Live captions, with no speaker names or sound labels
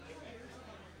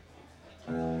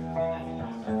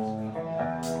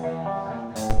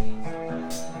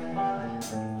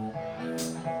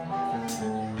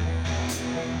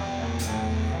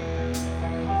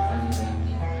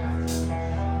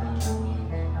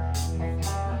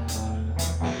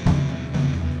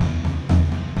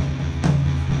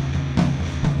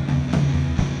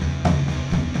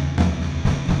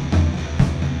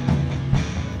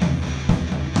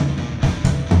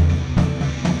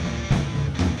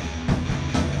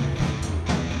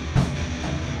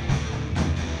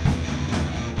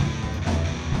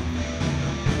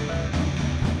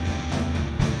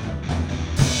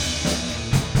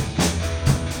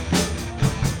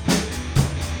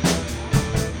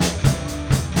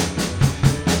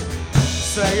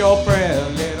Say your prayer,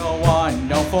 little one.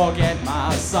 Don't forget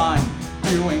my son.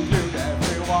 You include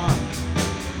everyone.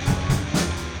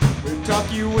 We'll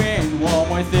tuck you in, warm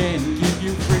within, keep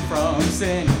you free from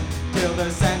sin, till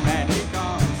the Sandman he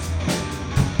comes.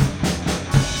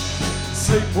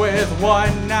 Sleep with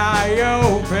one eye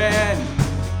open,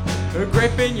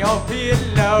 gripping your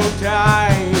pillow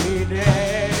tight.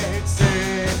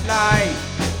 Exit light,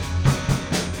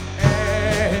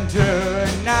 and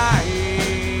tonight,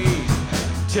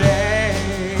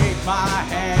 take my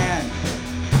hand.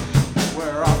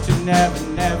 We're off to Never,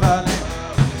 Never Land.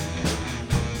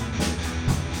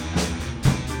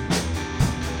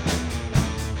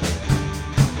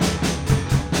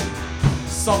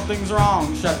 Something's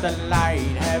wrong, shut the light.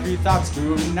 Heavy thoughts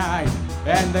tonight,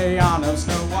 and they aren't of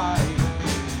Snow White.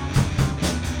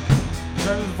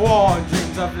 Dreams of war,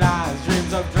 dreams of lies,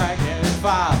 dreams of dragon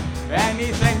fire,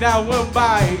 anything that will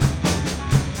bite.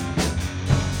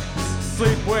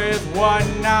 Sleep with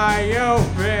one eye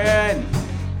open,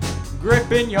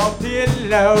 gripping your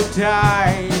pillow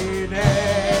tight.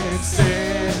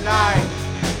 Exit light,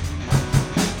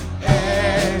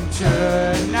 and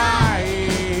tonight,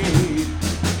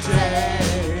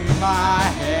 take my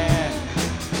hand.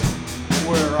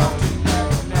 We're off to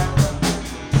Never, Never.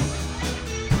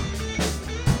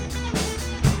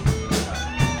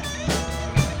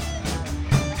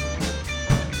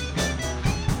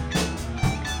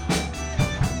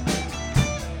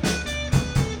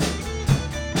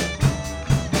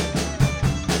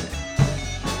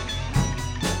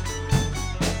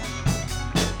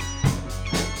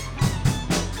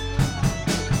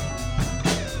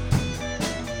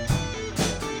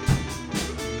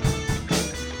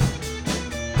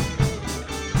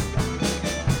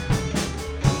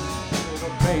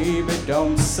 Baby,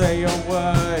 don't say a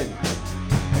word,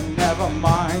 and never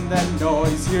mind that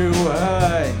noise you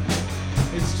heard.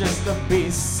 It's just the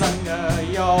beast under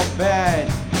your bed,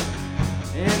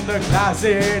 in the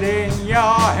closet in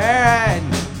your head.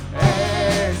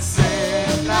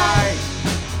 Exit light,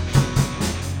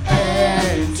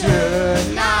 and tonight,